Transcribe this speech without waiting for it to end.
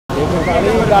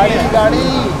गाड़ी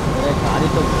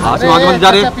आगे मत जा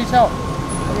रे,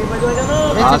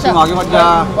 आगे मत जा।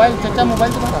 मोबाइल चाचा,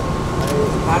 मोबाइल तुम्हारा।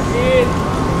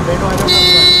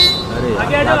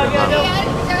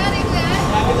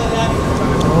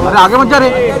 अरे आगे मत जा रे,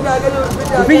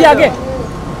 उर्फी जी आगे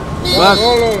बस।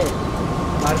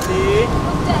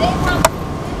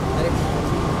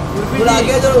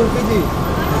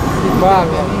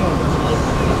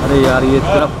 अरे यार ये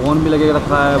तेरा फोन भी लगे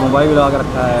रखा है, मोबाइल भी लगा के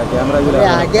रखा है, कैमरा भी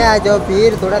लगा। आगे आ जाओ फिर,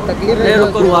 थोड़ा तकलीफ है।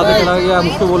 रुको, आगे चला गया,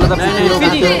 मुझको बोल रहा था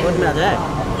पीछे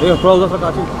थोड़ा उधर से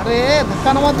काशी। अरे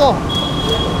धक्का न मत दो।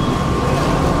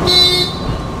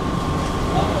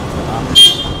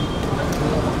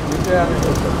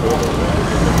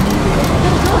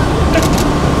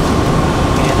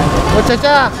 वो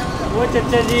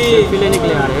चाचा जी लेने के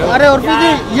लिए आ रहे हो? अरे उर्फी जी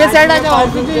ये साइड आ जाओ।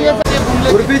 उर्फी जी ये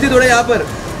उर्फी जी थोड़ा यहाँ पर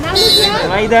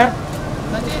इधर।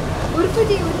 उर्फी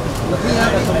जी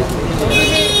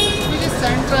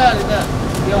सेंट्रल इधर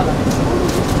ये वाला।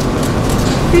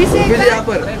 फिर से उर्फी जी यहाँ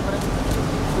पर,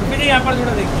 उर्फी जी यहाँ पर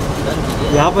थोड़ा देखिए।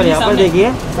 यहाँ पर देखिए,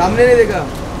 सामने नहीं देखा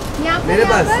यहाँ पर, मेरे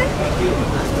पास।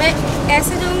 मैं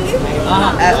ऐसे जाऊंगी।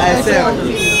 ऐसे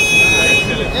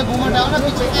ये घुमाओ ना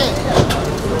पीछे के।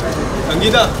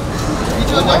 संगीता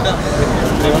पीछे हो जाओ।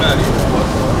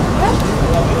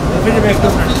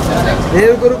 ये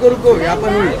रुको रुको, यहाँ पर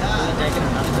हुई।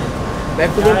 बैक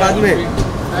टू बैक बाद में।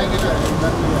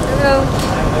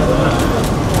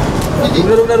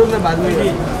 रुकना बाद में।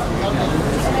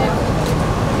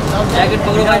 जैकेट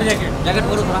पकड़ो भाई, जैकेट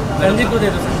पकड़ो थोड़ा। संजीत को दे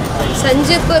दो।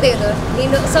 संजीत को दे दो।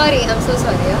 Sorry, I am so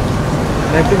sorry.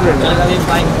 Back to front.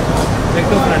 Back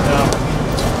to front.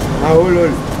 हाँ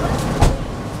होल्ड।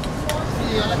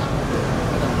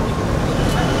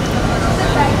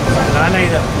 गाना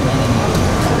इधर।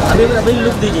 अभी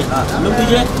लुक दीजिए। लुक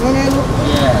दीजिए।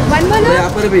 वन मोर,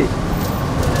 यहाँ पर भी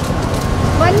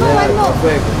वन मोर।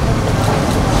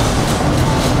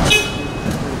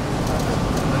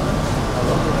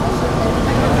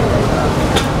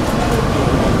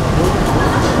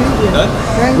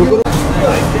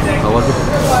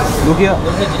 रुक गया।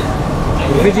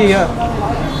 उर्फी जी यहाँ,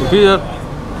 उर्फी यार,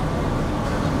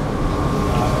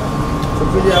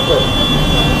 उर्फी जी यहाँ पर।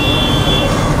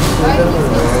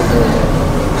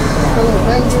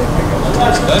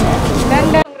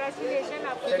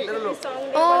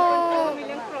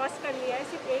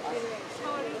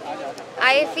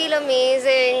 I feel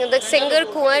amazing. The singer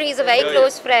Kuar, he's a very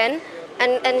close friend,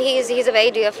 and he's a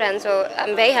very dear friend. So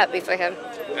I'm very happy for him.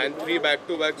 And 3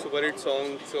 back-to-back super hit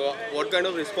songs. So what kind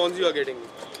of response you are getting?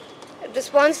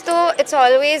 Response though, it's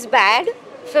always bad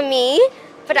for me,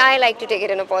 but I like to take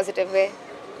it in a positive way.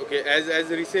 Okay, as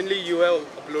recently you have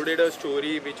uploaded a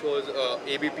story which was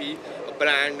ABP, a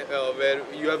brand where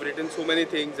you have written so many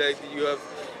things, like you have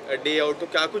a day out. तो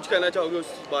क्या कुछ कहना चाहोगे उस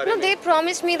बारे में? No, they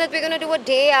promised me that we're gonna do a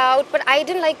day out, but I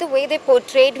didn't like the way they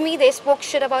portrayed me. They spoke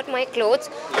shit about my clothes.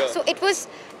 Yeah. So it was,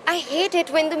 I hate it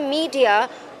when the media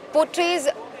portrays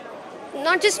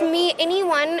not just me,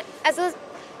 anyone as a,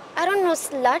 I don't know,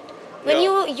 slut. When Yeah.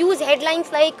 you use headlines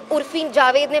like Urfi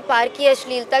Javed ने पार की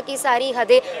अश्लीलता की सारी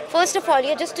हदें, first of all,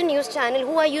 you're just a news channel.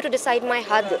 Who are you to decide my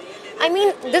had? I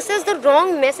mean, this is the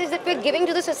wrong message that we're giving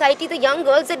to the society, the young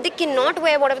girls, that they cannot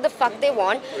wear whatever the fuck they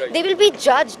want. Right. They will be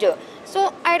judged. So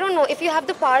I don't know, if you have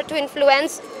the power to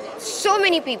influence so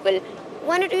many people,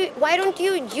 why don't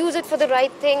you use it for the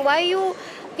right thing? Why are you,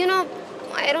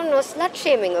 I don't know, slut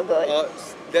shaming a girl?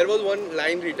 There was one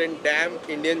line written, "Damn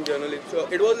Indian journalism." So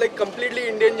it was like completely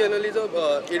Indian journalism.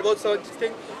 It was such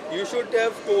thing you should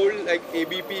have told like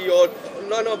ABP or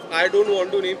none of, I don't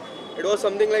want to name. It was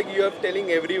something like you are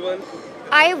telling everyone.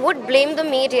 I would blame the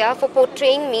media for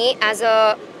portraying me as a,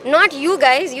 not you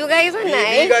guys are We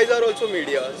nice. guys are also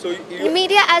media. So you,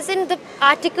 Media as in the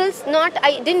articles, not,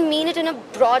 I didn't mean it in a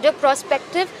broader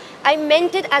perspective. I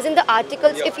meant it as in the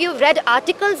articles. Yeah. If you've read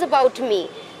articles about me,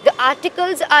 the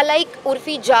articles are like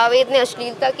Urfi Javed ने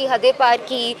अश्लीलता की हदें पार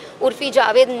की, Urfi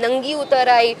Javed नंगी उतर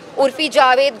आई, Urfi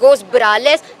Javed goes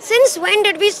braless. Since when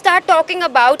did we start talking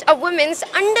about a woman's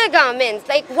undergarments?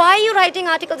 Like, why are you writing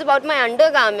articles about my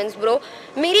undergarments, bro?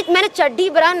 मैंने चड्डी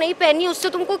बरा नहीं पहनी, उससे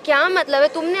तुमको क्या मतलब है?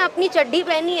 तुमने अपनी चड्डी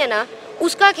पहनी है ना,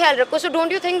 उसका ख्याल रखो. So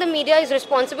don't you think the media is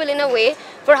responsible in a way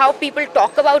for how people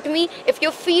talk about me? If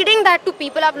you're feeding that to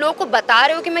people, आप लोगों को बता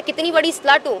रहे हो कि मैं कितनी बड़ी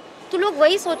slut हूँ, तो लोग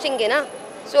वही सोचेंगे ना.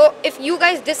 So if you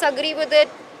guys disagree with it,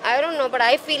 I don't know, but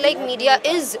I feel like media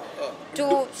is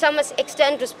to some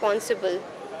extent responsible.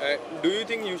 Do you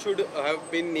think you should have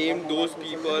been named those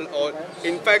people, or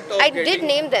in fact I did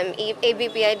name them,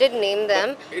 ABP, I did name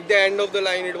them. At the end of the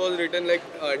line it was written like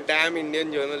damn Indian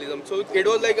journalism, so it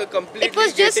was like a complete It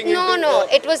was just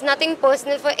it was nothing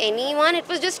personal for anyone. It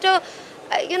was just a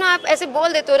आप ऐसे बोल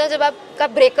देते हो ना जब आपका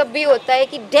breakup भी होता है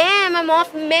कि dam I am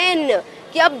of man,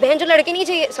 कि अब बहन जो लड़के नहीं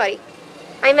चाहिए, सॉरी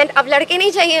आई मीन अब लड़के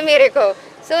नहीं चाहिए मेरे को.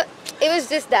 So it was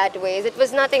just that way. It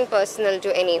was nothing personal to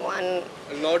anyone.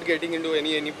 Not getting into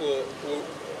any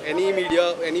media,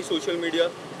 any social media,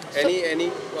 any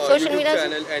social YouTube media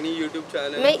channel, any YouTube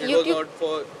channel. It was not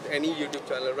for any YouTube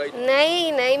channel, right?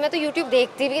 नहीं मैं तो YouTube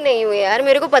देखती भी नहीं हूँ यार.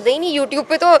 मेरे को पता ही नहीं. YouTube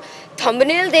पे तो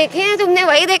थंबनेल देखे हैं तुमने,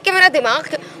 वही देख के मेरा दिमाग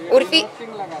उर्फी.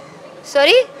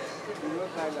 सॉरी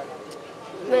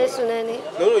मैं सुना नहीं.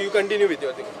 No, you continue with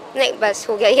your thing. नहीं बस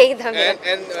हो गया, यही था मेरा.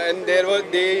 And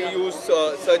they used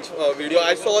such video.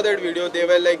 I saw that video. They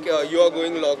were like you are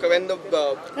going lockup and the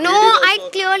No, I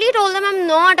clearly told them I'm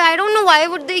not. I don't know why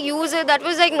would they use it. That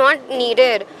was like not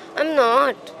needed. I'm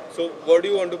not. So what do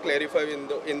you want to clarify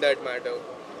in that matter?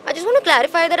 I just want to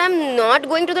clarify that I'm not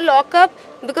going to the lockup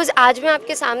because आज मैं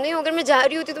आपके सामने हूँ. अगर मैं जा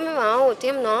रही होती तो मैं वहाँ होती.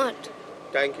 I'm not.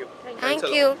 Thank you. Thank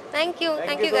you. Thank you.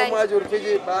 Thank you guys. so much, Urfi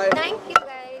ji. Bye. Thank you guys.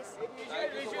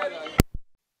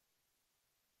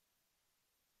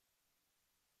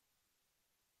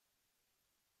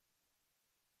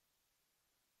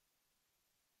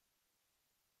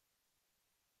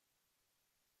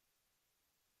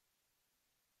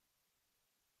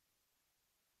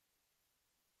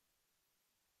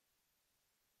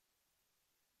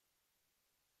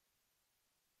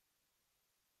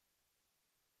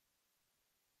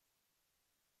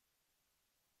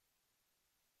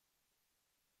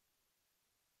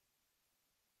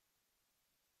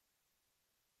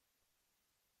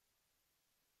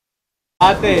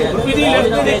 आते उर्फी जी लेफ्ट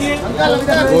में देखिए.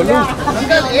 बोलूं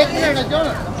अंकल 1 मिनट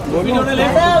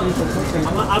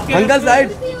अंकल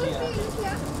साइड.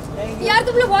 यार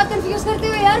तुम लोग बहुत कंफ्यूज करते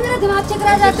हो यार, मेरा दिमाग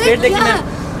चकरा जाता है.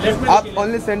 लेफ्ट में आप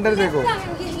ओनली सेंटर देखो.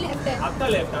 आपका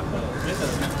लेफ्ट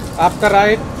आपका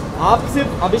राइट. आप सिर्फ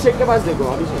अभिषेक के पास देखो.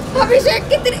 अभिषेक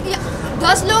कितने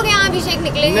 10 लोग यहाँ अभिषेक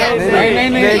निकलेंगे.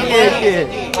 नहीं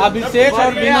अभिषेक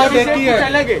और विनोद एक ही है.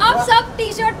 आप सब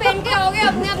टी-शर्ट पहन के आओगे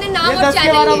अपने अपने नाम और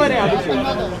चैनल.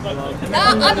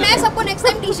 अब मैं सबको नेक्स्ट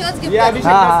टाइम टी-शर्ट्स गिफ्ट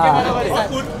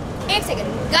करूंगी. एक सेकंड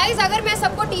गाइस, अगर मैं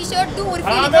सबको टी-शर्ट दूं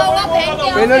उर्फी लिखा हुआ पहन के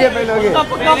पहनोगे.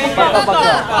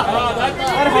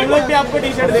 और हम लोग भी आपको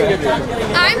टी-शर्ट देंगे.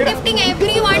 I am gifting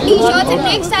everyone T-shirts and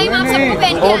next time आप सबको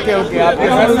पहन के ओके आपके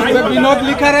घर उसमें विनोद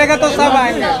लिखा रहेगा तो सब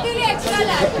आएंगे. सबके लिए एक्स्ट्रा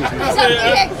लार्ज, सबके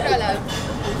लिए एक्स्ट्रा लार्ज.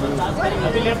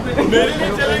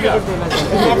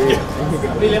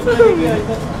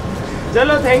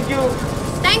 चलो thank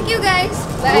you guys.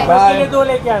 Bye. Bye. 2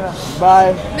 लेके आना. बाय.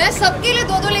 मैं सबके लिए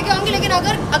 2 लेके आऊंगी, लेकिन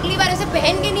अगर अगली बार ऐसे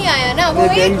पहन के नहीं आया ना, वो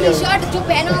एक टी-शर्ट जो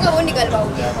पहना होगा वो निकल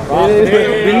पाऊंगी.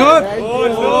 विनोद.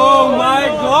 Oh my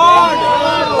God.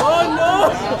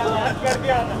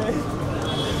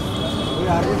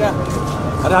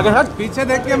 अरे आगे हट. पीछे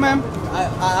देख के मैम.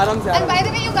 आराम से. And by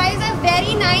the way, you guys are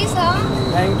very nice, huh?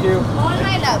 Thank you. All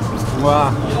my love. वाह.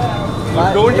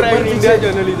 Don't try India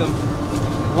journalism.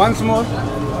 Once more.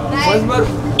 Bye.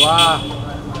 वाह.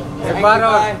 एक बार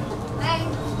और. Bye.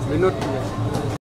 विनोद.